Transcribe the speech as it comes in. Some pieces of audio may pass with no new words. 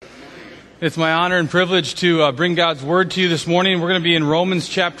It's my honor and privilege to bring God's Word to you this morning. We're going to be in Romans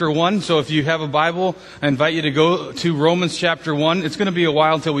chapter 1. So if you have a Bible, I invite you to go to Romans chapter 1. It's going to be a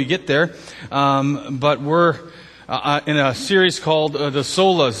while until we get there. But we're in a series called the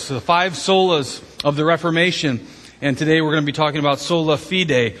Solas, the 5 Solas of the Reformation. And today we're going to be talking about Sola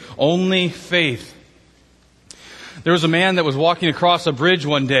Fide, only faith. There was a man that was walking across a bridge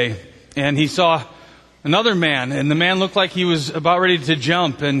one day, and he saw another man, and the man looked like he was about ready to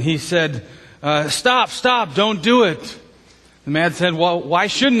jump, and he said, stop, don't do it. The man said, well, why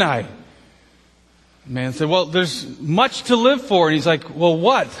shouldn't I? The man said, well, there's much to live for. And he's like, well,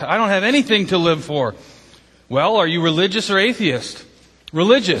 what? I don't have anything to live for. Well, are you religious or atheist?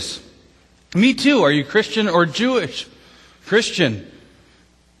 Religious. Me too. Are you Christian or Jewish? Christian.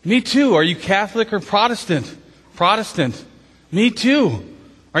 Me too. Are you Catholic or Protestant? Protestant. Me too.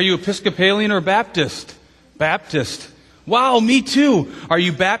 Are you Episcopalian or Baptist? Baptist. Wow, me too. Are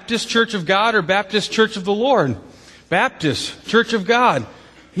you Baptist Church of God or Baptist Church of the Lord? Baptist Church of God.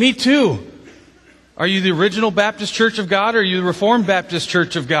 Me too. Are you the original Baptist Church of God or are you the Reformed Baptist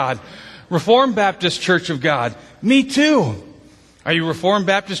Church of God? Reformed Baptist Church of God. Me too. Are you Reformed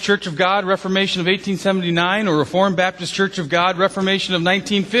Baptist Church of God, Reformation of 1879, or Reformed Baptist Church of God, Reformation of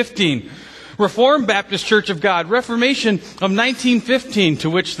 1915? Reformed Baptist Church of God, Reformation of 1915, to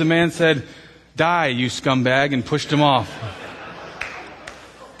which the man said, die, you scumbag, and pushed him off.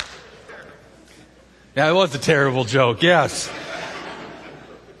 Yeah, it was a terrible joke, yes.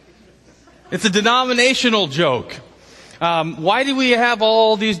 It's a denominational joke. Why do we have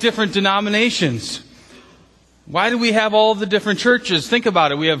all these different denominations? Why do we have all the different churches? Think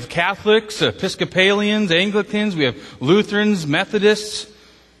about it. We have Catholics, Episcopalians, Anglicans, we have Lutherans, Methodists,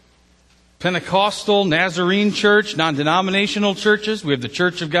 Pentecostal, Nazarene church, non-denominational churches. We have the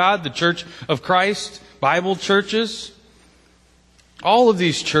Church of God, the Church of Christ, Bible churches. All of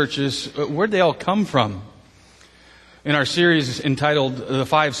these churches, where'd they all come from? In our series entitled The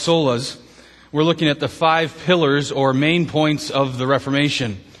 5 Solas, we're looking at the 5 pillars or main points of the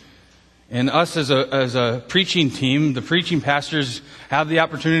Reformation. And us as a preaching team, the preaching pastors have the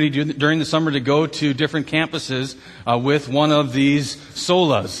opportunity during the summer to go to different campuses with one of these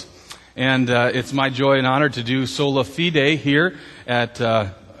solas. And it's my joy and honor to do Sola Fide here at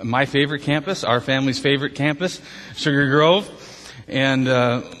my favorite campus, our family's favorite campus, Sugar Grove. And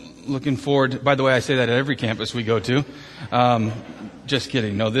looking forward, by the way, I say that at every campus we go to. Just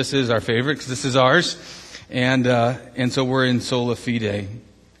kidding. No, this is our favorite because this is ours. And so we're in Sola Fide.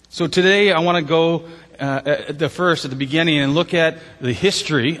 So today I want to go at the beginning and look at the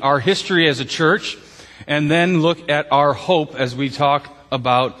history, our history as a church, and then look at our hope as we talk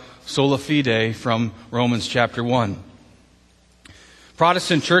about Sola Fide from Romans chapter 1.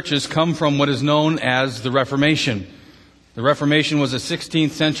 Protestant churches come from what is known as the Reformation. The Reformation was a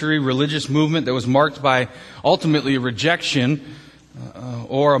 16th century religious movement that was marked by ultimately a rejection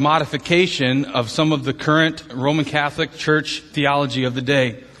or a modification of some of the current Roman Catholic Church theology of the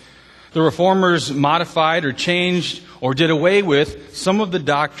day. The Reformers modified or changed or did away with some of the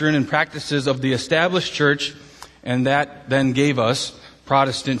doctrine and practices of the established church, and that then gave us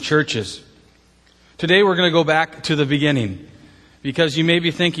Protestant churches. Today we're going to go back to the beginning, because you may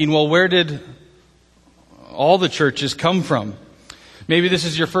be thinking, well, where did all the churches come from? Maybe this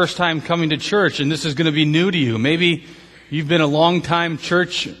is your first time coming to church and this is going to be new to you. Maybe you've been a long-time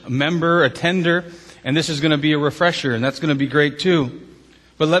church member, attender, and this is going to be a refresher, and that's going to be great too.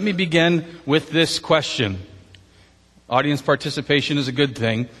 But let me begin with this question. Audience participation is a good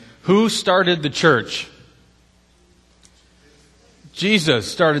thing. Who started the church? Jesus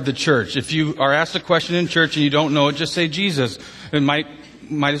started the church. If you are asked a question in church and you don't know it, just say Jesus. It might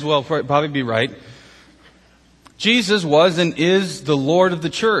as well probably be right. Jesus was and is the Lord of the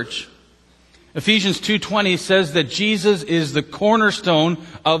church. Ephesians 2:20 says that Jesus is the cornerstone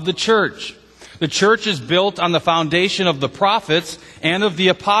of the church. The church is built on the foundation of the prophets and of the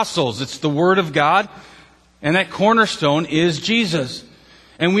apostles. It's the Word of God, and that cornerstone is Jesus.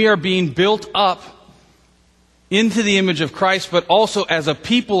 And we are being built up into the image of Christ, but also as a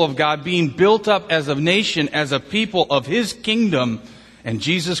people of God, being built up as a nation, as a people of His kingdom. And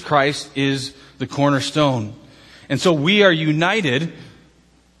Jesus Christ is the cornerstone. And so we are united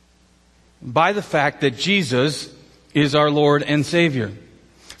by the fact that Jesus is our Lord and Savior.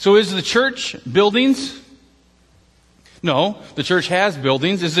 So is the church buildings? No, the church has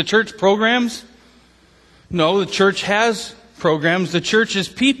buildings. Is the church programs? No, the church has programs. The church is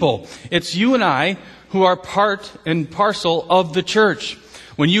people. It's you and I who are part and parcel of the church.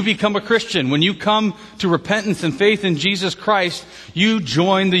 When you become a Christian, when you come to repentance and faith in Jesus Christ, you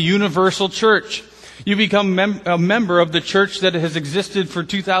join the universal church. You become a member of the church that has existed for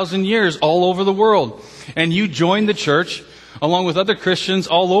 2,000 years all over the world. And you join the church along with other Christians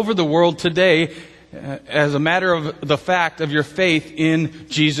all over the world today as a matter of the fact of your faith in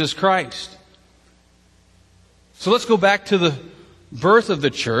Jesus Christ. So let's go back to the birth of the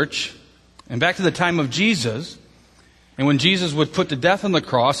church and back to the time of Jesus. And when Jesus was put to death on the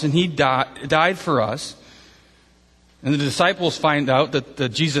cross and he died for us, and the disciples find out that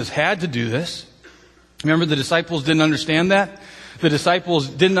Jesus had to do this. Remember, the disciples didn't understand that. The disciples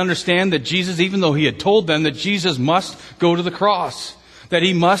didn't understand that Jesus, even though he had told them that Jesus must go to the cross, that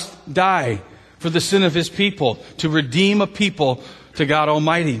he must die for the sin of his people, to redeem a people to God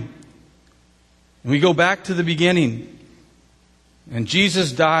Almighty. And we go back to the beginning, and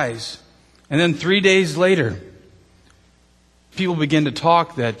Jesus dies. And then 3 days later, people begin to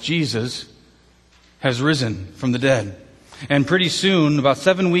talk that Jesus has risen from the dead. And pretty soon, about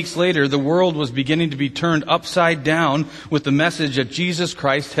 7 weeks later, the world was beginning to be turned upside down with the message that Jesus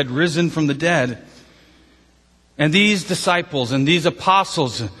Christ had risen from the dead. And these disciples and these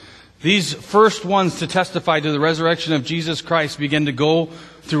apostles, these first ones to testify to the resurrection of Jesus Christ, began to go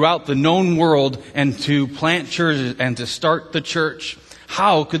throughout the known world and to plant churches and to start the church.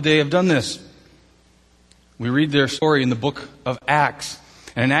 How could they have done this? We read their story in the book of Acts.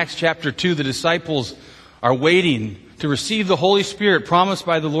 And in Acts chapter 2, the disciples are waiting to receive the Holy Spirit promised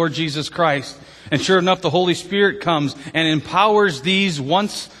by the Lord Jesus Christ. And sure enough, the Holy Spirit comes and empowers these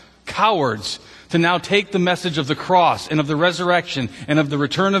once cowards to now take the message of the cross and of the resurrection and of the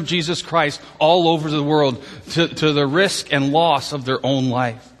return of Jesus Christ all over the world to the risk and loss of their own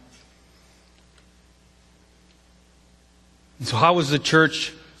life. And so how was the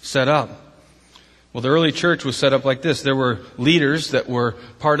church set up? Well, the early church was set up like this. There were leaders that were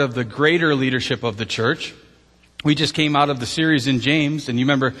part of the greater leadership of the church. We just came out of the series in James, and you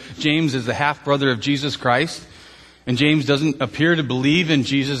remember James is the half-brother of Jesus Christ. And James doesn't appear to believe in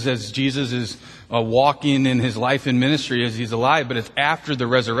Jesus as Jesus is walking in his life and ministry as he's alive, but it's after the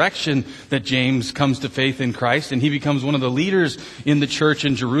resurrection that James comes to faith in Christ, and he becomes one of the leaders in the church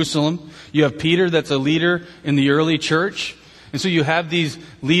in Jerusalem. You have Peter that's a leader in the early church. And so you have these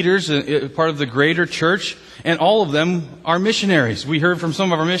leaders, part of the greater church, and all of them are missionaries. We heard from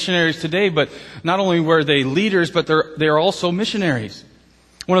some of our missionaries today, but not only were they leaders, but they're also missionaries.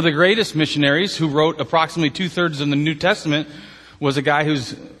 One of the greatest missionaries who wrote approximately 2/3 of the New Testament was a guy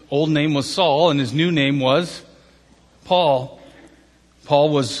whose old name was Saul and his new name was Paul.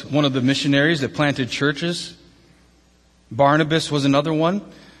 Paul was one of the missionaries that planted churches. Barnabas was another one.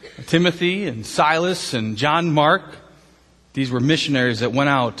 Timothy and Silas and John Mark. These were missionaries that went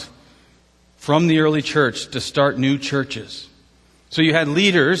out from the early church to start new churches. So you had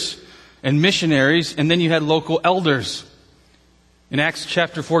leaders and missionaries, and then you had local elders. In Acts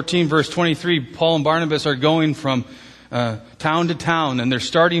chapter 14, verse 23, Paul and Barnabas are going from town to town, and they're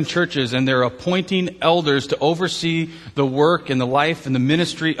starting churches, and they're appointing elders to oversee the work and the life and the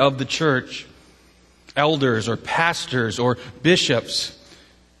ministry of the church. Elders or pastors or bishops.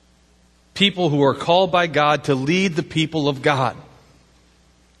 People who are called by God to lead the people of God.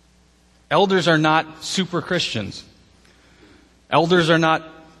 Elders are not super Christians. Elders are not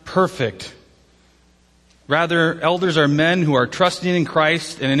perfect. Rather, elders are men who are trusting in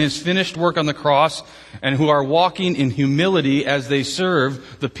Christ and in His finished work on the cross, and who are walking in humility as they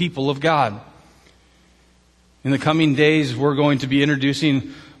serve the people of God. In the coming days, we're going to be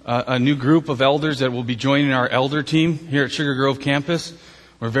introducing a new group of elders that will be joining our elder team here at Sugar Grove campus.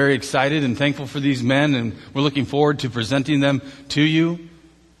 We're very excited and thankful for these men, and we're looking forward to presenting them to you.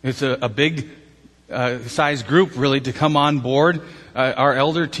 It's a big size group, really, to come on board our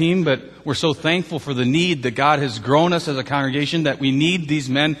elder team, but we're so thankful for the need that God has grown us as a congregation, that we need these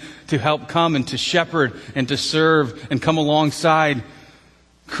men to help come and to shepherd and to serve and come alongside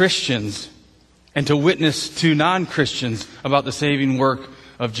Christians and to witness to non-Christians about the saving work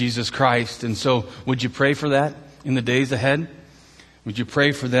of Jesus Christ. And so, would you pray for that in the days ahead? Would you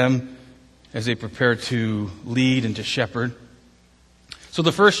pray for them as they prepare to lead and to shepherd? So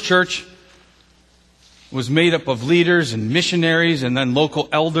the first church was made up of leaders and missionaries and then local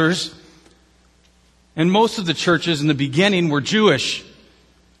elders. And most of the churches in the beginning were Jewish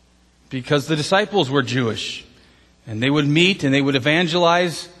because the disciples were Jewish. And they would meet and they would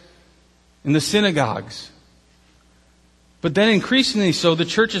evangelize in the synagogues. But then increasingly so, the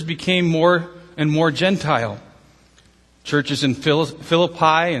churches became more and more Gentile. Churches in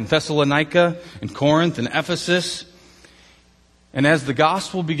Philippi and Thessalonica and Corinth and Ephesus. And as the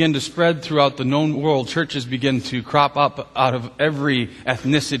gospel began to spread throughout the known world, churches began to crop up out of every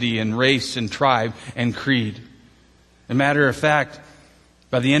ethnicity and race and tribe and creed. As a matter of fact,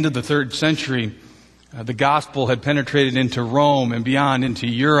 by the end of the 3rd century, The gospel had penetrated into Rome and beyond, into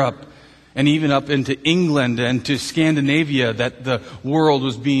Europe, and even up into England and to Scandinavia, that the world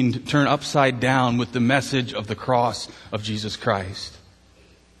was being turned upside down with the message of the cross of Jesus Christ.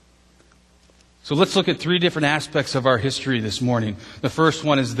 So let's look at three different aspects of our history this morning. The first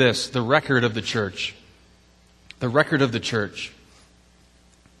one is this: the record of the church. The record of the church.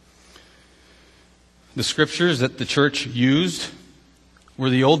 The scriptures that the church used were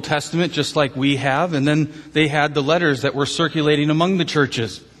the Old Testament, just like we have, and then they had the letters that were circulating among the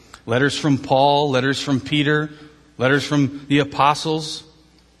churches. Letters from Paul, letters from Peter, letters from the apostles,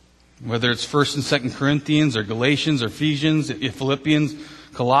 whether it's 1st and 2nd Corinthians or Galatians or Ephesians, Philippians,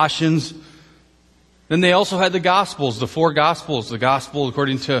 Colossians. Then they also had the Gospels, the four Gospels, the Gospel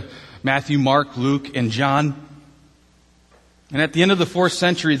according to Matthew, Mark, Luke, and John. And at the end of the 4th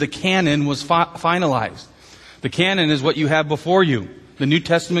century, the canon was finalized. The canon is what you have before you. The New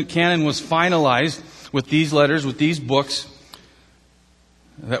Testament canon was finalized with these letters, with these books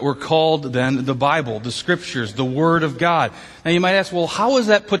that were called then the Bible, the Scriptures, the Word of God. Now you might ask, well, how was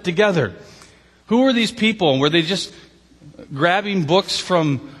that put together? Who were these people? Were they just grabbing books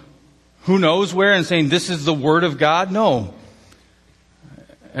from who knows where and saying this is the Word of God? No.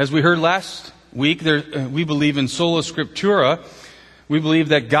 As we heard last week, we believe in sola scriptura. We believe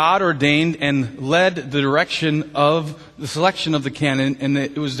that God ordained and led the direction of the selection of the canon, and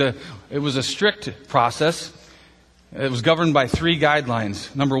it was a strict process. It was governed by three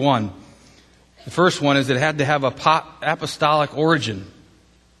guidelines. Number one, the first one is it had to have apostolic origin,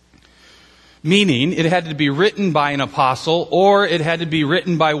 meaning it had to be written by an apostle, or it had to be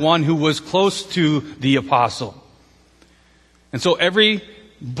written by one who was close to the apostle. And so every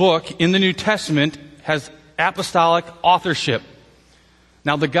book in the New Testament has apostolic authorship.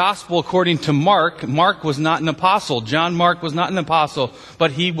 Now, the gospel according to Mark was not an apostle. John Mark was not an apostle,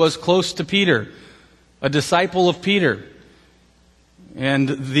 but he was close to Peter, a disciple of Peter. And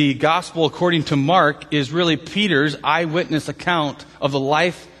the gospel according to Mark is really Peter's eyewitness account of the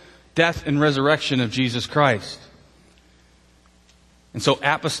life, death, and resurrection of Jesus Christ. And so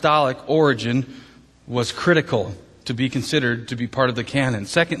apostolic origin was critical to be considered to be part of the canon.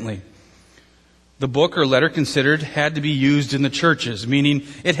 Secondly, the book or letter considered had to be used in the churches, meaning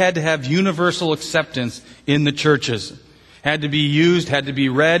it had to have universal acceptance in the churches. Had to be used, had to be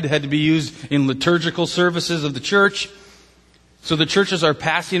read, had to be used in liturgical services of the church. So the churches are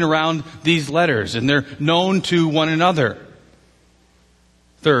passing around these letters, and they're known to one another.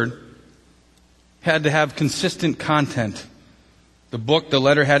 Third, had to have consistent content. The book, the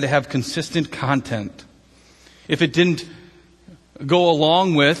letter had to have consistent content. If it didn't go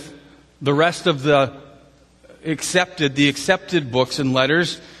along with the rest of the accepted books and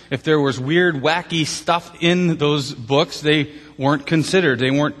letters, if there was weird, wacky stuff in those books, they weren't considered.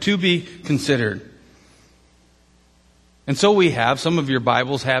 They weren't to be considered. And so we have, some of your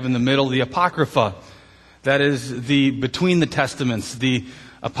Bibles have in the middle the Apocrypha. That is the between the Testaments, the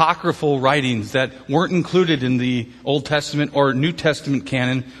apocryphal writings that weren't included in the Old Testament or New Testament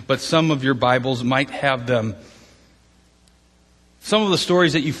canon, but some of your Bibles might have them. Some of the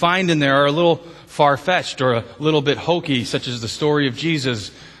stories that you find in there are a little far-fetched or a little bit hokey, such as the story of Jesus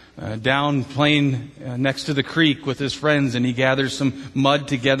down playing next to the creek with his friends, and he gathers some mud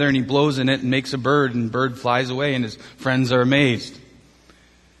together and he blows in it and makes a bird, and the bird flies away and his friends are amazed.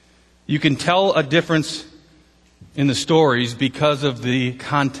 You can tell a difference in the stories because of the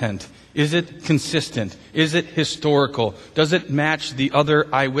content. Is it consistent? Is it historical? Does it match the other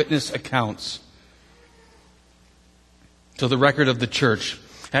eyewitness accounts? So the record of the church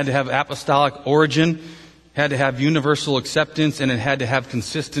had to have apostolic origin, had to have universal acceptance, and it had to have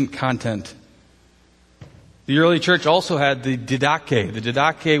consistent content. The early church also had the Didache. The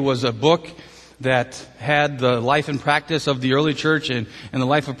Didache was a book that had the life and practice of the early church and the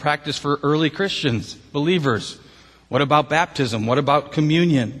life of practice for early Christians, believers. What about baptism? What about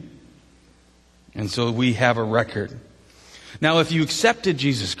communion? And so we have a record. Now, if you accepted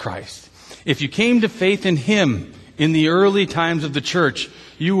Jesus Christ, if you came to faith in Him in the early times of the church,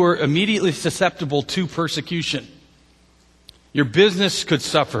 you were immediately susceptible to persecution. Your business could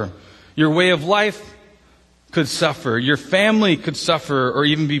suffer. Your way of life could suffer. Your family could suffer or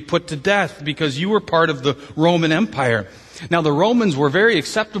even be put to death because you were part of the Roman Empire. Now, the Romans were very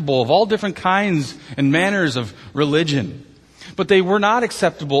acceptable of all different kinds and manners of religion, but they were not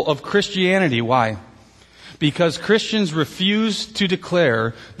acceptable of Christianity. Why? Because Christians refused to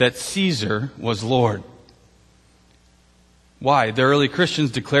declare that Caesar was Lord. Why? The early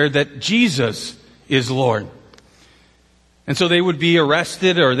Christians declared that Jesus is Lord. And so they would be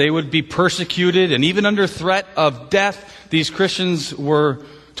arrested or they would be persecuted, and even under threat of death, these Christians were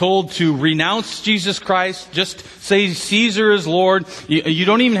told to renounce Jesus Christ, just say Caesar is Lord. You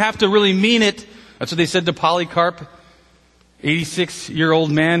don't even have to really mean it. That's what they said to Polycarp,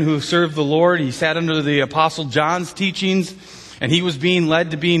 86-year-old man who served the Lord. He sat under the Apostle John's teachings, and he was being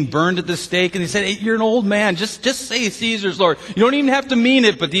led to being burned at the stake. And they said, hey, you're an old man. Just say Caesar's Lord. You don't even have to mean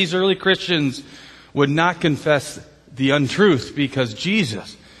it. But these early Christians would not confess the untruth because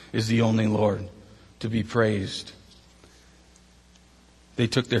Jesus is the only Lord to be praised. They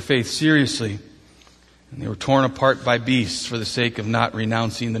took their faith seriously, and they were torn apart by beasts for the sake of not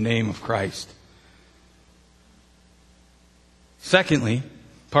renouncing the name of Christ. Secondly,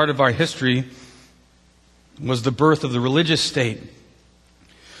 part of our history was the birth of the religious state.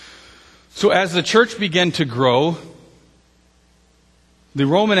 So as the church began to grow, the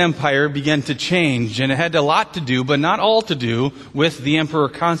Roman Empire began to change, and it had a lot to do, but not all to do, with the Emperor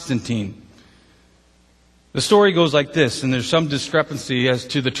Constantine. The story goes like this, and there's some discrepancy as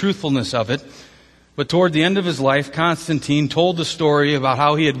to the truthfulness of it, but toward the end of his life, Constantine told the story about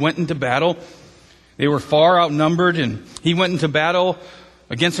how he had went into battle. They were far outnumbered, and he went into battle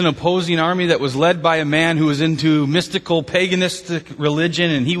against an opposing army that was led by a man who was into mystical, paganistic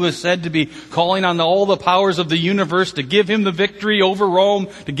religion, and he was said to be calling on all the powers of the universe to give him the victory over Rome,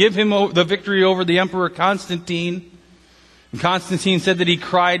 to give him the victory over the Emperor Constantine. And Constantine said that he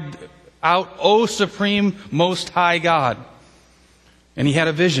cried out, "O Supreme Most High God." And he had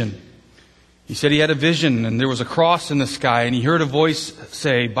a vision. He said he had a vision, and there was a cross in the sky, and he heard a voice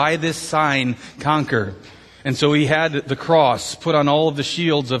say, "By this sign, conquer." And so he had the cross put on all of the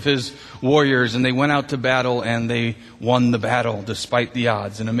shields of his warriors, and they went out to battle, and they won the battle despite the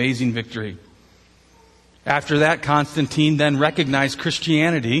odds. An amazing victory. After that, Constantine then recognized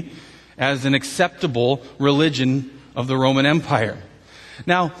Christianity as an acceptable religion of the Roman Empire.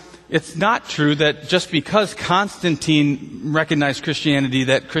 Now, it's not true that just because Constantine recognized Christianity,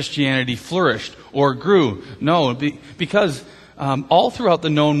 that Christianity flourished or grew. No, because all throughout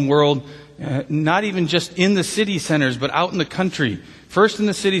the known world, not even just in the city centers, but out in the country. First in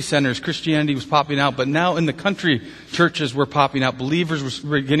the city centers, Christianity was popping out, but now in the country, churches were popping out. Believers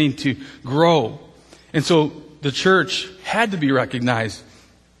were beginning to grow. And so the church had to be recognized,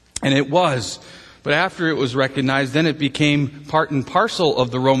 and it was. But after it was recognized, then it became part and parcel of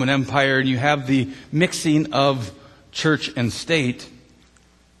the Roman Empire, and you have the mixing of church and state.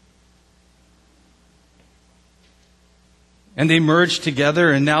 And they merged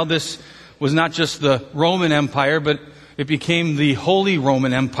together, and now this was not just the Roman Empire, but it became the Holy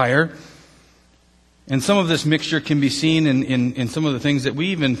Roman Empire. And some of this mixture can be seen in some of the things that we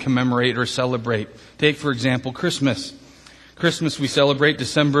even commemorate or celebrate. Take, for example, Christmas. Christmas we celebrate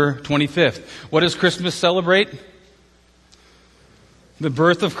December 25th. What does Christmas celebrate? The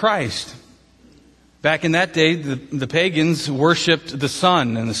birth of Christ. Back in that day, the pagans worshipped the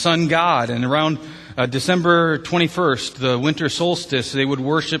sun and the sun god, and around December 21st, the winter solstice, they would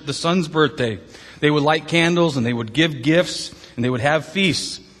worship the sun's birthday. They would light candles, and they would give gifts, and they would have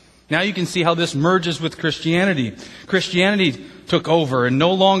feasts. Now you can see how this merges with Christianity. Christianity took over, and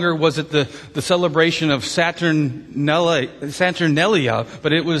no longer was it the celebration of Saturnalia,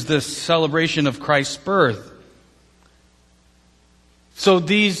 but it was the celebration of Christ's birth. So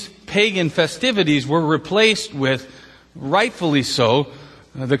these pagan festivities were replaced with, rightfully so,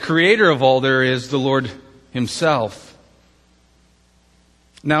 the creator of all there is, the Lord Himself.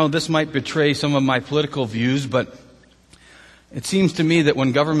 Now, this might betray some of my political views, but it seems to me that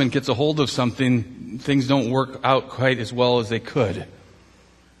when government gets a hold of something, things don't work out quite as well as they could.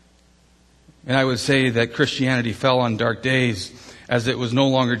 And I would say that Christianity fell on dark days, as it was no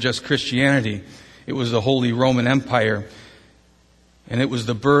longer just Christianity. It was the Holy Roman Empire. And it was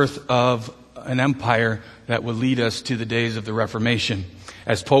the birth of an empire that would lead us to the days of the Reformation.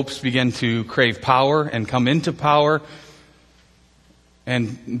 As popes began to crave power and come into power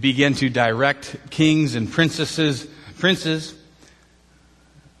and begin to direct kings and princes,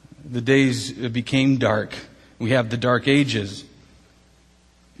 the days became dark. We have the Dark Ages.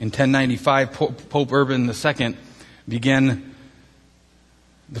 In 1095, Pope Urban II began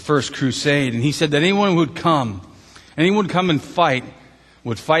the First Crusade, and he said that anyone who would come and fight,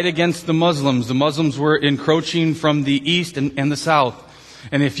 would fight against the Muslims. The Muslims were encroaching from the east and the south.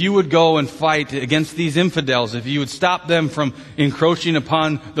 And if you would go and fight against these infidels, if you would stop them from encroaching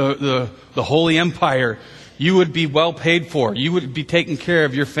upon the Holy Empire, you would be well paid for. You would be taken care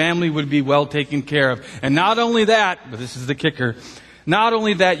of. Your family would be well taken care of. And not only that, but this is the kicker, not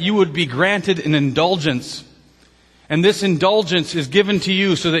only that, you would be granted an indulgence. And this indulgence is given to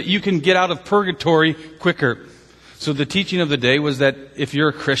you so that you can get out of purgatory quicker. So the teaching of the day was that if you're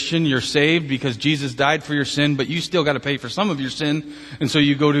a Christian, you're saved because Jesus died for your sin, but you still got to pay for some of your sin, and so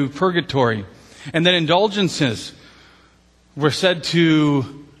you go to purgatory. And then indulgences were said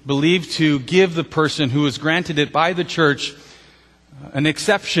to believe to give the person who was granted it by the church an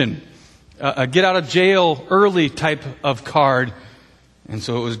exception, a get out of jail early type of card. And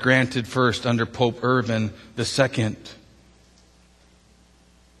so it was granted first under Pope Urban II.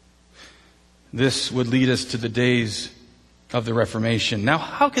 This would lead us to the days of the Reformation. Now,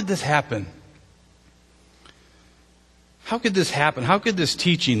 how could this happen? How could this happen? How could this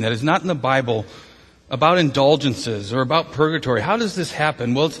teaching that is not in the Bible about indulgences or about purgatory, how does this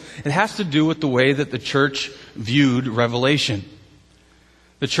happen? Well, it has to do with the way that the church viewed Revelation.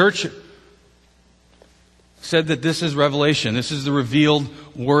 The church said that this is Revelation. This is the revealed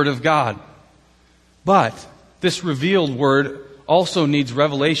Word of God. But this revealed Word also needs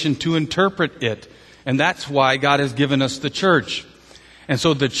revelation to interpret it. And that's why God has given us the church. And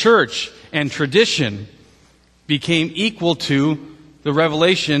so the church and tradition became equal to the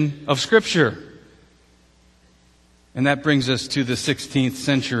revelation of Scripture. And that brings us to the 16th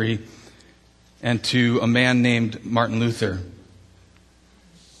century and to a man named Martin Luther.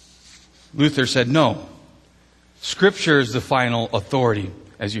 Luther said, no, Scripture is the final authority,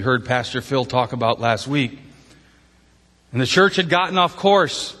 as you heard Pastor Phil talk about last week. And the church had gotten off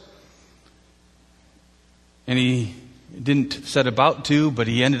course. And he didn't set about to, but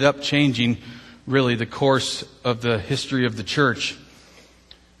he ended up changing really the course of the history of the church.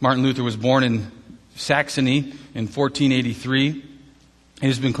 Martin Luther was born in Saxony in 1483. It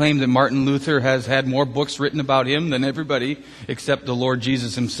has been claimed that Martin Luther has had more books written about him than everybody except the Lord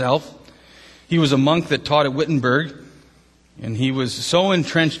Jesus himself. He was a monk that taught at Wittenberg, and he was so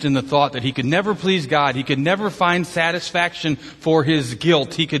entrenched in the thought that he could never please God. He could never find satisfaction for his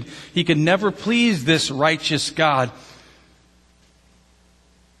guilt. He could never please this righteous God.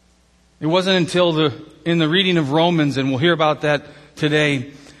 It wasn't until in the reading of Romans, and we'll hear about that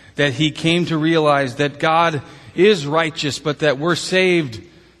today, that he came to realize that God is righteous, but that we're saved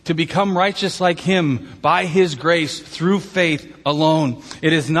to become righteous like Him by His grace through faith alone.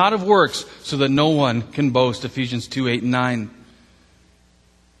 It is not of works, so that no one can boast. Ephesians 2:8-9.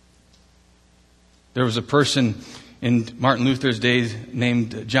 There was a person in Martin Luther's days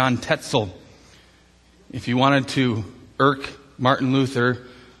named John Tetzel. If you wanted to irk Martin Luther,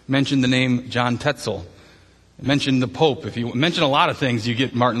 mention the name John Tetzel. Mention the Pope. If you mention a lot of things, you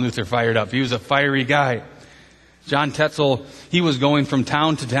get Martin Luther fired up. He was a fiery guy. John Tetzel, he was going from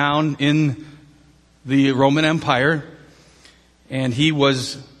town to town in the Roman Empire, and he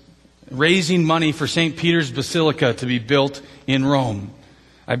was raising money for St. Peter's Basilica to be built in Rome.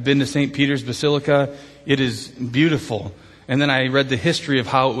 I've been to St. Peter's Basilica. It is beautiful. And then I read the history of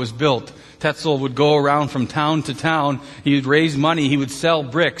how it was built. Tetzel would go around from town to town. He would raise money. He would sell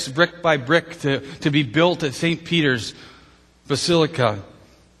bricks, brick by brick, to be built at St. Peter's Basilica.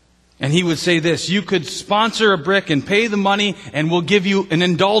 And he would say this: you could sponsor a brick and pay the money, and we'll give you an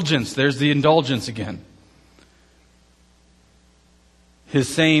indulgence. There's the indulgence again. His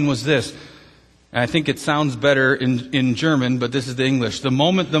saying was this, and I think it sounds better in German, but this is the English: the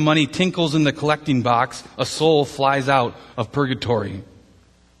moment the money tinkles in the collecting box, a soul flies out of purgatory.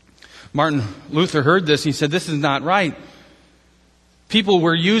 Martin Luther heard this. He said, this is not right. People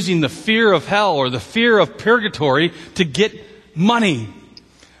were using the fear of hell or the fear of purgatory to get money.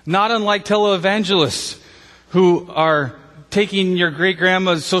 Not unlike televangelists who are taking your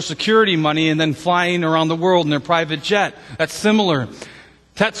great-grandma's Social Security money and then flying around the world in their private jet. That's similar.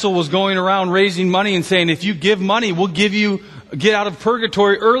 Tetzel was going around raising money and saying, if you give money, we'll give you a get out of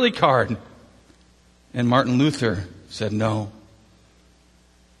purgatory early card. And Martin Luther said no.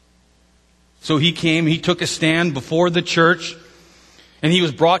 So he came, he took a stand before the church, and he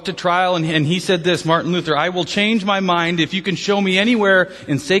was brought to trial, and he said this, Martin Luther: I will change my mind if you can show me anywhere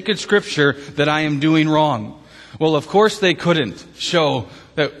in sacred Scripture that I am doing wrong. Well, of course they couldn't show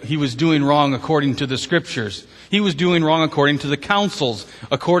that he was doing wrong according to the Scriptures. He was doing wrong according to the councils.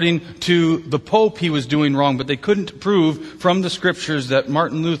 According to the Pope, he was doing wrong, but they couldn't prove from the Scriptures that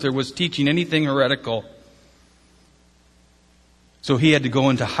Martin Luther was teaching anything heretical. So he had to go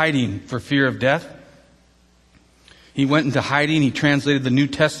into hiding for fear of death. He went into hiding. He translated the New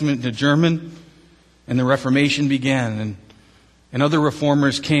Testament into German, and the Reformation began. And other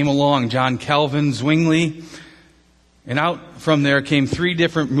reformers came along: John Calvin, Zwingli. And out from there came three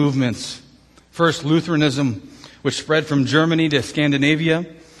different movements. First, Lutheranism, which spread from Germany to Scandinavia.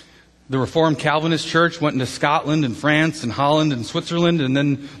 The Reformed Calvinist Church went into Scotland and France and Holland and Switzerland, and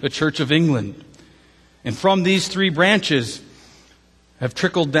then the Church of England. And from these three branches have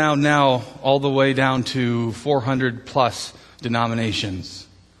trickled down now all the way down to 400 plus denominations.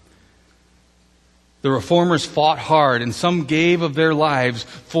 The Reformers fought hard, and some gave of their lives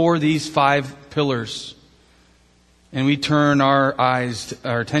for these 5 pillars. And we turn our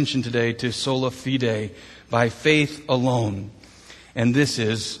attention today to sola fide, by faith alone. And this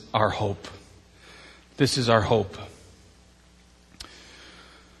is our hope. This is our hope.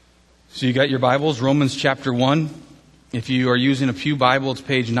 So you got your Bibles, Romans chapter 1. If you are using a Pew Bible, it's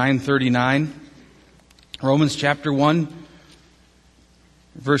page 939. Romans chapter 1,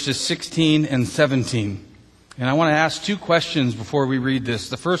 verses 16 and 17. And I want to ask 2 questions before we read this.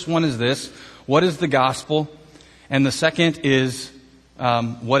 The first one is this: what is the gospel? And the second is,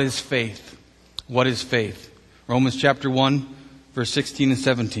 what is faith? What is faith? Romans chapter 1, verse 16 and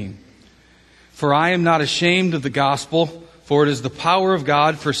 17. For I am not ashamed of the gospel, for it is the power of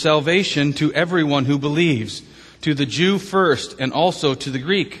God for salvation to everyone who believes, to the Jew first, and also to the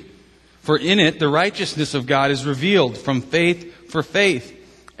Greek. For in it the righteousness of God is revealed from faith for faith,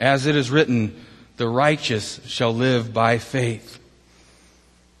 as it is written, the righteous shall live by faith.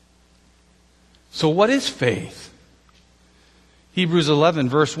 So what is faith? Hebrews 11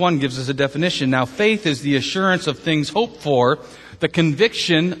 verse 1 gives us a definition. Now faith is the assurance of things hoped for, the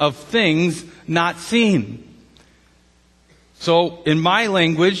conviction of things not seen. So in my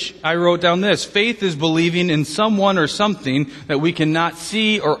language, I wrote down this: faith is believing in someone or something that we cannot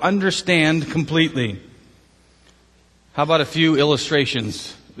see or understand completely. How about a few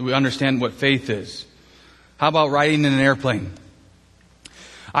illustrations that we understand what faith is? How about riding in an airplane?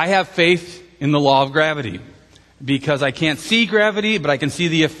 I have faith in the law of gravity because I can't see gravity, but I can see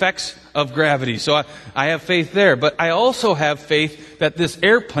the effects of gravity. So I have faith there. But I also have faith that this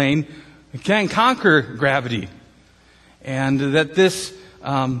airplane can conquer gravity, and that this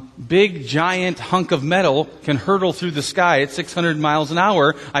big giant hunk of metal can hurtle through the sky at 600 miles an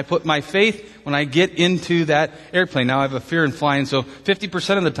hour. I put my faith when I get into that airplane. Now I have a fear in flying, so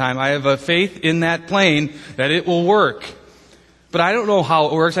 50% of the time I have a faith in that plane that it will work. But I don't know how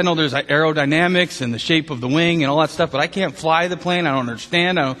it works. I know there's aerodynamics and the shape of the wing and all that stuff, but I can't fly the plane. I don't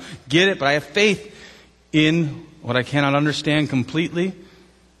understand. I don't get it, but I have faith in what I cannot understand completely,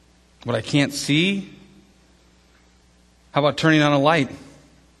 what I can't see. How about turning on a light?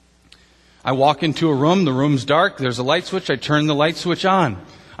 I walk into a room, the room's dark, there's a light switch, I turn the light switch on.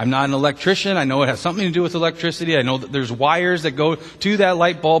 I'm not an electrician, I know it has something to do with electricity, I know that there's wires that go to that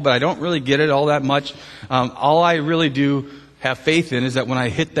light bulb, but I don't really get it all that much. All I really do have faith in is that when I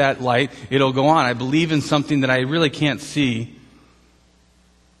hit that light, it'll go on. I believe in something that I really can't see.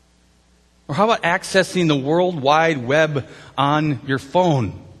 Or how about accessing the World Wide Web on your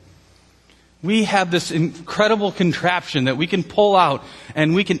phone? We have this incredible contraption that we can pull out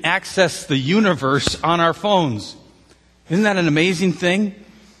and we can access the universe on our phones. Isn't that an amazing thing?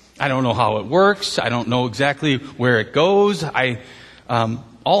 I don't know how it works. I don't know exactly where it goes.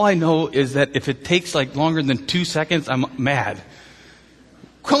 All I know is that if it takes longer than 2 seconds, I'm mad.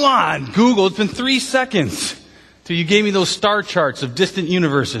 Come on, Google, it's been 3 seconds till you gave me those star charts of distant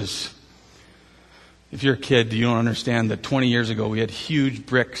universes. If you're a kid, you don't understand that 20 years ago we had huge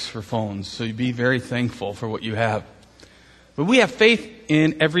bricks for phones. So you be very thankful for what you have. But we have faith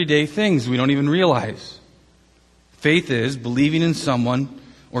in everyday things we don't even realize. Faith is believing in someone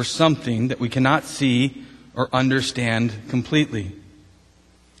or something that we cannot see or understand completely.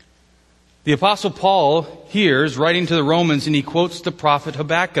 The Apostle Paul here is writing to the Romans, and he quotes the prophet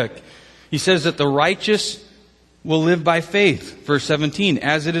Habakkuk. He says that the righteous will live by faith. Verse 17,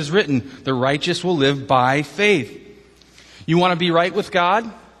 as it is written, the righteous will live by faith. You want to be right with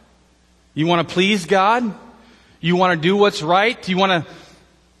God? You want to please God? You want to do what's right?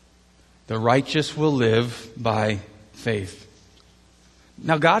 The righteous will live by faith.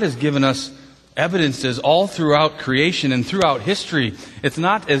 Now God has given us evidences all throughout creation and throughout history. It's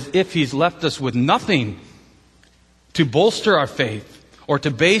not as if He's left us with nothing to bolster our faith or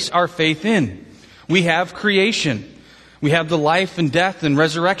to base our faith in. We have creation. We have the life and death and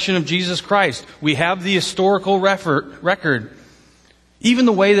resurrection of Jesus Christ. We have the historical record. Even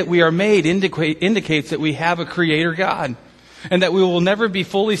the way that we are made indicates that we have a Creator God, and that we will never be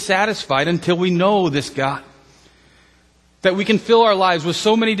fully satisfied until we know this God. That we can fill our lives with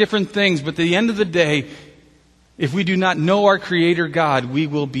so many different things, but at the end of the day, if we do not know our Creator God, we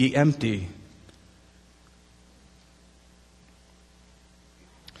will be empty.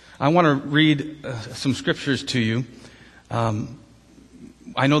 I want to read some scriptures to you.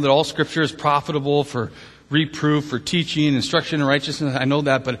 I know that all Scripture is profitable for reproof, for teaching, instruction in righteousness. I know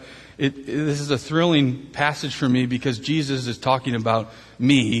that, but this is a thrilling passage for me because Jesus is talking about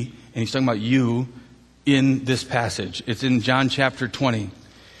me, and He's talking about you, in this passage. It's in John chapter 20.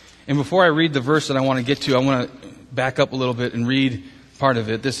 And before I read the verse that I want to get to, I want to back up a little bit and read part of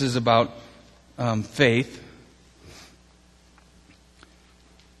it. This is about faith.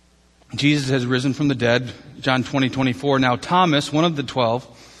 Jesus has risen from the dead. John 20:24. Now Thomas, one of the 12,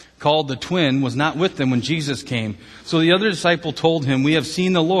 called the twin, was not with them when Jesus came. So the other disciple told him, "We have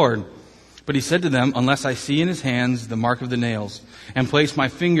seen the Lord." But he said to them, "Unless I see in his hands the mark of the nails, and place my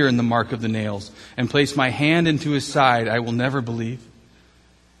finger in the mark of the nails, and place my hand into his side, I will never believe."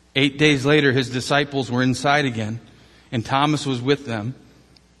 8 days later, his disciples were inside again, and Thomas was with them.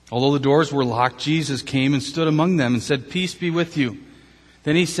 Although the doors were locked, Jesus came and stood among them and said, "Peace be with you."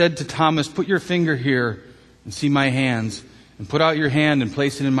 Then he said to Thomas, "Put your finger here and see my hands, and put out your hand and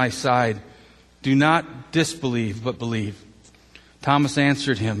place it in my side. Do not disbelieve, but believe." Thomas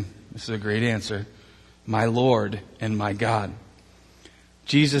answered him, this is a great answer, "My Lord and my God."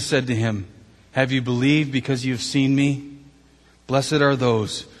 Jesus said to him, "Have you believed because you have seen me? Blessed are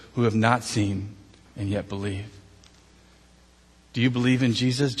those who have not seen and yet believe." Do you believe in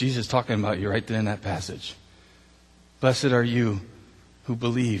Jesus? Jesus is talking about you right there in that passage. Blessed are you who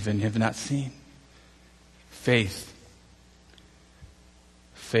believe and have not seen. Faith.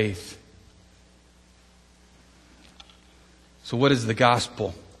 Faith. So what is the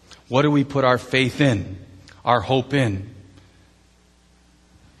gospel? What do we put our faith in? Our hope in?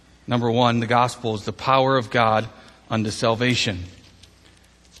 Number one, the gospel is the power of God unto salvation.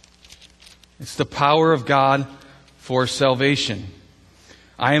 It's the power of God for salvation.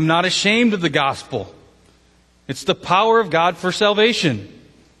 I am not ashamed of the gospel. It's the power of God for salvation.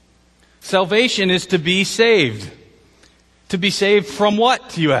 Salvation is to be saved. To be saved from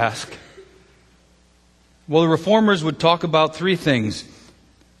what, you ask? Well, the reformers would talk about three things.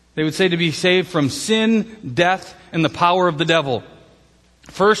 They would say to be saved from sin, death, and the power of the devil.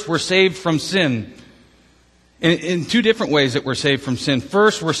 First, we're saved from sin. In two different ways that we're saved from sin.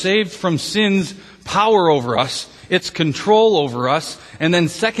 First, we're saved from sin's power over us, its control over us. And then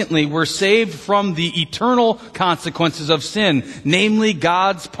secondly, we're saved from the eternal consequences of sin, namely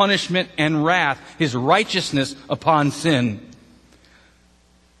God's punishment and wrath, His righteousness upon sin.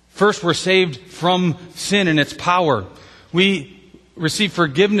 First, we're saved from sin and its power. We receive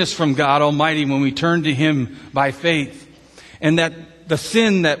forgiveness from God Almighty when we turn to Him by faith. And that the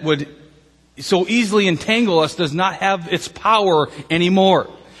sin that would so easily entangle us does not have its power anymore.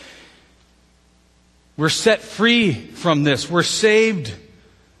 We're set free from this. We're saved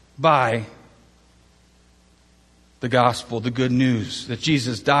by the gospel, the good news that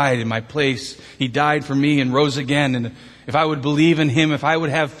Jesus died in my place. He died for me and rose again. And if I would believe in Him, if I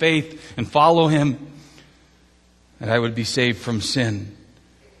would have faith and follow Him, that I would be saved from sin.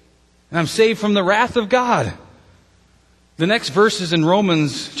 And I'm saved from the wrath of God. The next verses in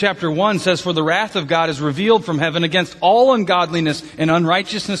Romans chapter 1 says, "For the wrath of God is revealed from heaven against all ungodliness and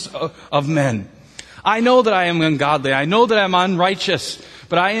unrighteousness of men." I know that I am ungodly. I know that I'm unrighteous,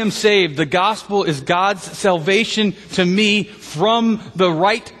 but I am saved. The gospel is God's salvation to me from the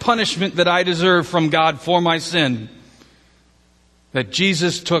right punishment that I deserve from God for my sin. That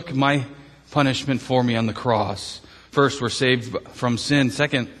Jesus took my punishment for me on the cross. First, we're saved from sin.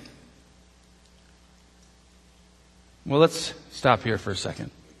 Second, well, let's stop here for a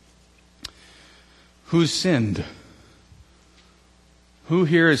second. Who's sinned? Who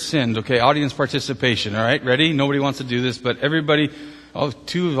here has sinned? Okay, audience participation, all right? Ready? Nobody wants to do this, but everybody,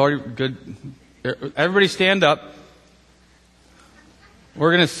 two have already, good. Everybody stand up.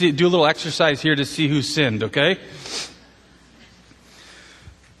 We're going to do a little exercise here to see who sinned, okay?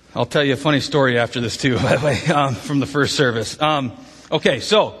 I'll tell you a funny story after this too, by the way, from the first service. Okay,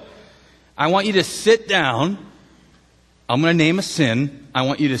 so I want you to sit down. I'm going to name a sin. I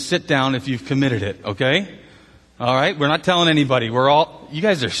want you to sit down if you've committed it, okay? All right, we're not telling anybody. You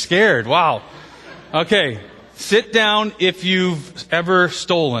guys are scared. Wow. Okay, sit down if you've ever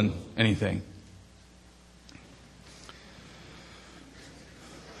stolen anything.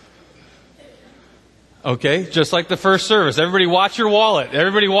 Okay, just like the first service. Everybody watch your wallet.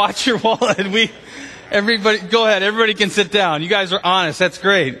 Everybody watch your wallet. Everybody, go ahead. Everybody can sit down. You guys are honest. That's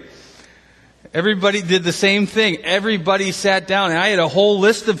great. Everybody did the same thing. Everybody sat down. And I had a whole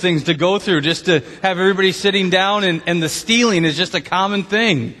list of things to go through just to have everybody sitting down. And the stealing is just a common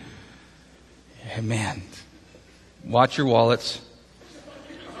thing. Yeah, man, watch your wallets.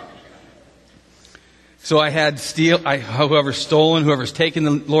 So I had whoever's stolen, whoever's taken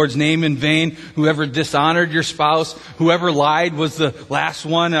the Lord's name in vain, whoever dishonored your spouse, whoever lied was the last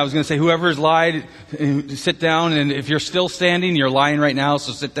one. I was going to say whoever's lied, sit down, and if you're still standing, you're lying right now,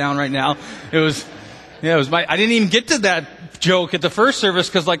 so sit down right now. It was Yeah, I didn't even get to that joke at the first service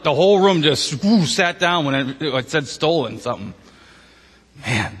because like the whole room just sat down when it said stolen something.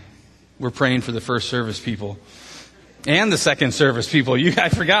 Man, we're praying for the first service people and the second service people. I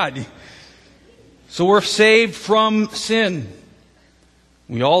forgot. So we're saved from sin.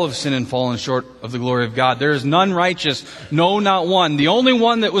 We all have sinned and fallen short of the glory of God. There is none righteous, no, not one. The only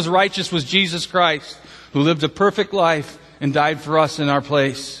one that was righteous was Jesus Christ, who lived a perfect life and died for us in our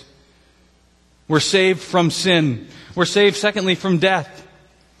place. We're saved from sin. We're saved, secondly, from death.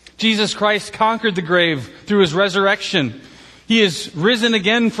 Jesus Christ conquered the grave through His resurrection. He is risen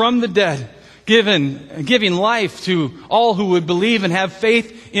again from the dead, giving life to all who would believe and have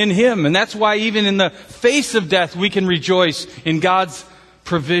faith in Him. And that's why even in the face of death, we can rejoice in God's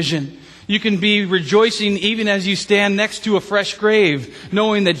provision. You can be rejoicing even as you stand next to a fresh grave,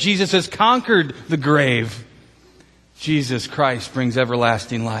 knowing that Jesus has conquered the grave. Jesus Christ brings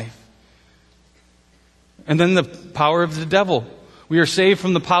everlasting life. And then the power of the devil. We are saved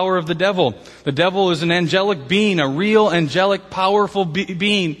from the power of the devil. The devil is an angelic being, a real angelic, powerful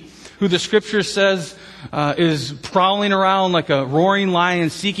being who the Scripture says is prowling around like a roaring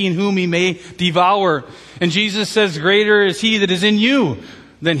lion, seeking whom he may devour. And Jesus says, greater is He that is in you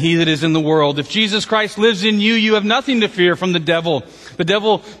than he that is in the world. If Jesus Christ lives in you, you have nothing to fear from the devil. The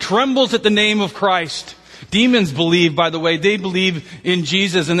devil trembles at the name of Christ. Demons believe, by the way. They believe in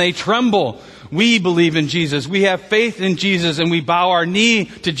Jesus and they tremble. We believe in Jesus. We have faith in Jesus and we bow our knee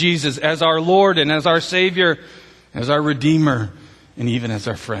to Jesus as our Lord and as our Savior, as our Redeemer, and even as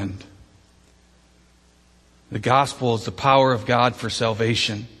our friend. The gospel is the power of God for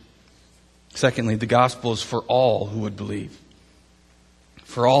salvation. Secondly, the gospel is for all who would believe.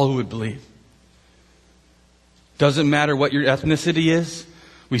 For all who would believe. Doesn't matter what your ethnicity is.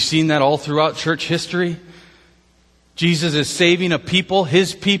 We've seen that all throughout church history. Jesus is saving a people,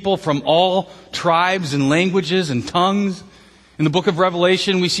 His people, from all tribes and languages and tongues. In the book of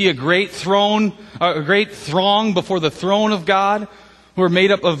Revelation, we see a great throng before the throne of God, who are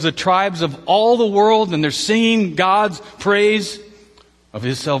made up of the tribes of all the world, and they're singing God's praise of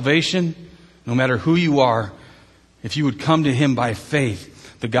His salvation. No matter who you are, if you would come to Him by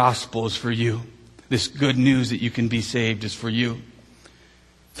faith, the gospel is for you. This good news that you can be saved is for you.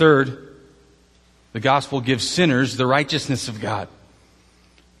 Third, the gospel gives sinners the righteousness of God.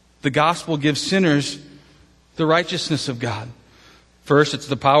 The gospel gives sinners the righteousness of God. First, it's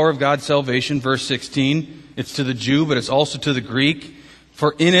the power of God's salvation. Verse 16, it's to the Jew, but it's also to the Greek.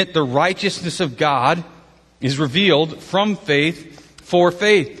 For in it the righteousness of God is revealed from faith for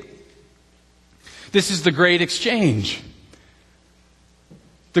faith. This is the great exchange.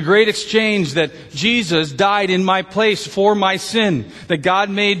 The great exchange that Jesus died in my place for my sin. That God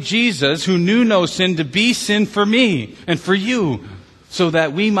made Jesus, who knew no sin, to be sin for me and for you, so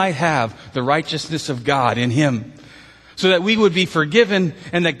that we might have the righteousness of God in Him. So that we would be forgiven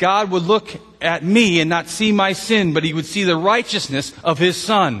and that God would look at me and not see my sin, but He would see the righteousness of His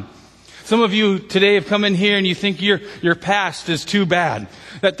Son. Some of you today have come in here and you think your past is too bad.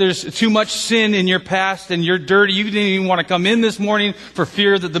 That there's too much sin in your past and you're dirty. You didn't even want to come in this morning for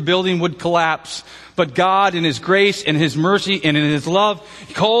fear that the building would collapse. But God in His grace and His mercy and in His love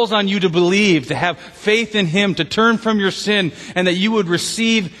calls on you to believe, to have faith in Him, to turn from your sin, and that you would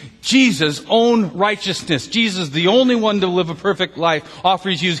receive Jesus' own righteousness. Jesus, the only one to live a perfect life,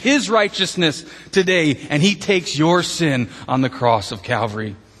 offers you His righteousness today, and He takes your sin on the cross of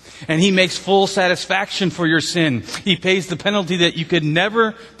Calvary. And He makes full satisfaction for your sin. He pays the penalty that you could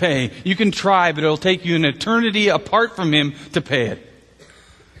never pay. You can try, but it'll take you an eternity apart from Him to pay it.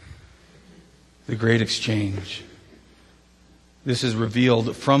 The great exchange. This is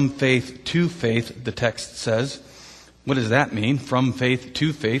revealed from faith to faith, the text says. What does that mean? From faith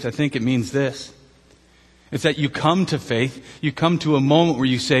to faith? I think it means this. It's that you come to faith. You come to a moment where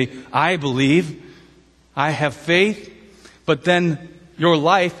you say, I believe, I have faith, but then your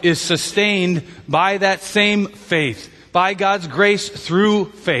life is sustained by that same faith, by God's grace through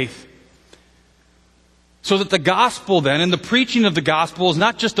faith. So that the gospel then, and the preaching of the gospel, is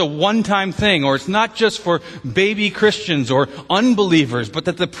not just a one-time thing, or it's not just for baby Christians or unbelievers, but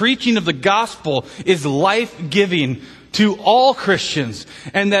that the preaching of the gospel is life-giving to all Christians,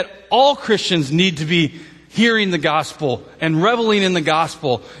 and that all Christians need to be hearing the gospel and reveling in the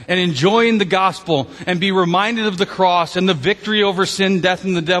gospel and enjoying the gospel and be reminded of the cross and the victory over sin, death,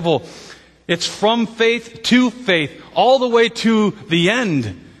 and the devil. It's from faith to faith, all the way to the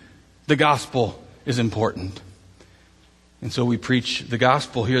end. The gospel is important. And so we preach the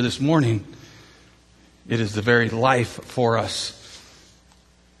gospel here this morning. It is the very life for us.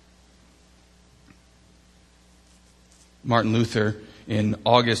 Martin Luther, in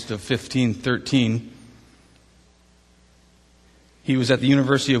August of 1513, He was at the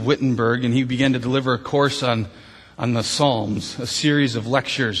University of Wittenberg, and he began to deliver a course on the Psalms, a series of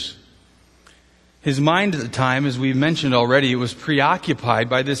lectures. His mind at the time, as we mentioned already, was preoccupied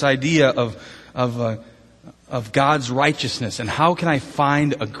by this idea of God's righteousness and how can I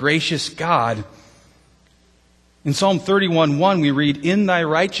find a gracious God. In Psalm 31:1 we read, "In thy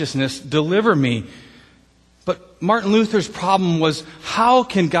righteousness deliver me." But Martin Luther's problem was, how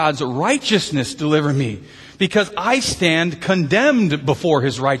can God's righteousness deliver me? Because I stand condemned before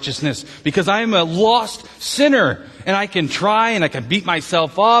His righteousness. Because I am a lost sinner. And I can try and I can beat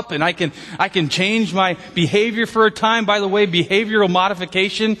myself up and I can change my behavior for a time. By the way, behavioral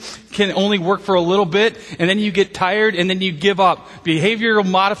modification can only work for a little bit. And then you get tired and then you give up. Behavioral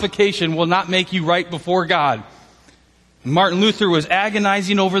modification will not make you right before God. Martin Luther was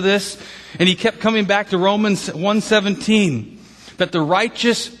agonizing over this. And he kept coming back to Romans 1:17. That the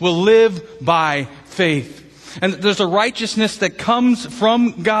righteous will live by faith. And there's a righteousness that comes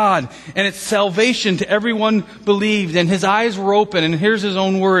from God. And it's salvation to everyone believed. And his eyes were open. And here's his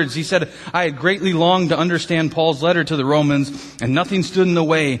own words. He said, "I had greatly longed to understand Paul's letter to the Romans, and nothing stood in the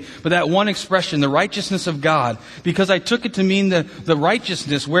way. But that one expression, the righteousness of God, because I took it to mean the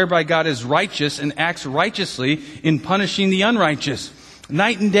righteousness whereby God is righteous and acts righteously in punishing the unrighteous.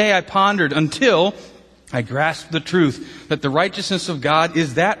 Night and day I pondered until I grasped the truth that the righteousness of God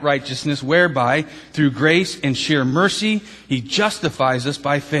is that righteousness whereby, through grace and sheer mercy, He justifies us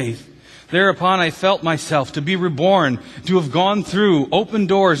by faith. Thereupon I felt myself to be reborn, to have gone through open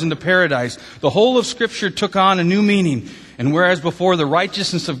doors into paradise. The whole of Scripture took on a new meaning. And whereas before the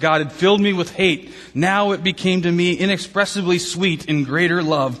righteousness of God had filled me with hate, now it became to me inexpressibly sweet in greater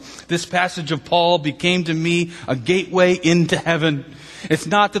love. This passage of Paul became to me a gateway into heaven." It's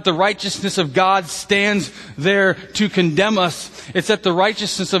not that the righteousness of God stands there to condemn us. It's that the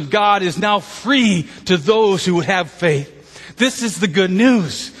righteousness of God is now free to those who have faith. This is the good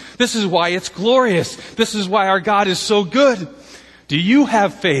news. This is why it's glorious. This is why our God is so good. Do you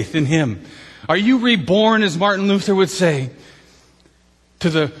have faith in Him? Are you reborn, as Martin Luther would say,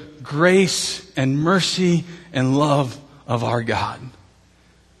 to the grace and mercy and love of our God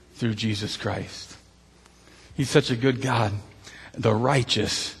through Jesus Christ? He's such a good God. The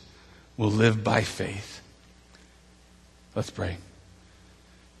righteous will live by faith. Let's pray.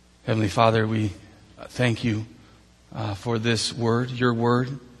 Heavenly Father, we thank you for this word, your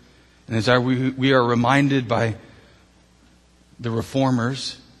word. And as we are reminded by the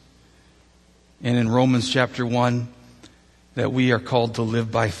reformers and in Romans chapter 1 that we are called to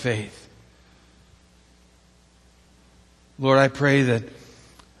live by faith. Lord, I pray that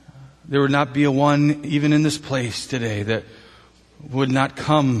there would not be a one, even in this place today, that would not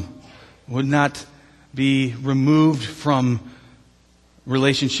be removed from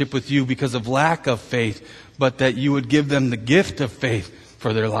relationship with you because of lack of faith, but that you would give them the gift of faith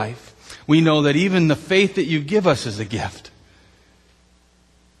for their life. We know that even the faith that you give us is a gift.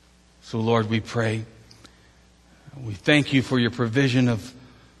 So Lord, we pray. We thank you for your provision of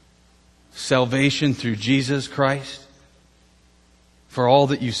salvation through Jesus Christ, for all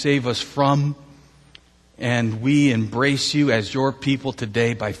that you save us from. And we embrace you as your people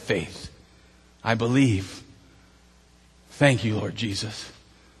today by faith. I believe. Thank you, Lord Jesus.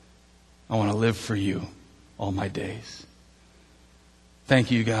 I want to live for you all my days.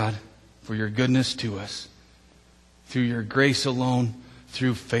 Thank you, God, for your goodness to us. Through your grace alone,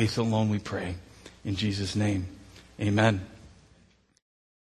 through faith alone, we pray. In Jesus' name, amen.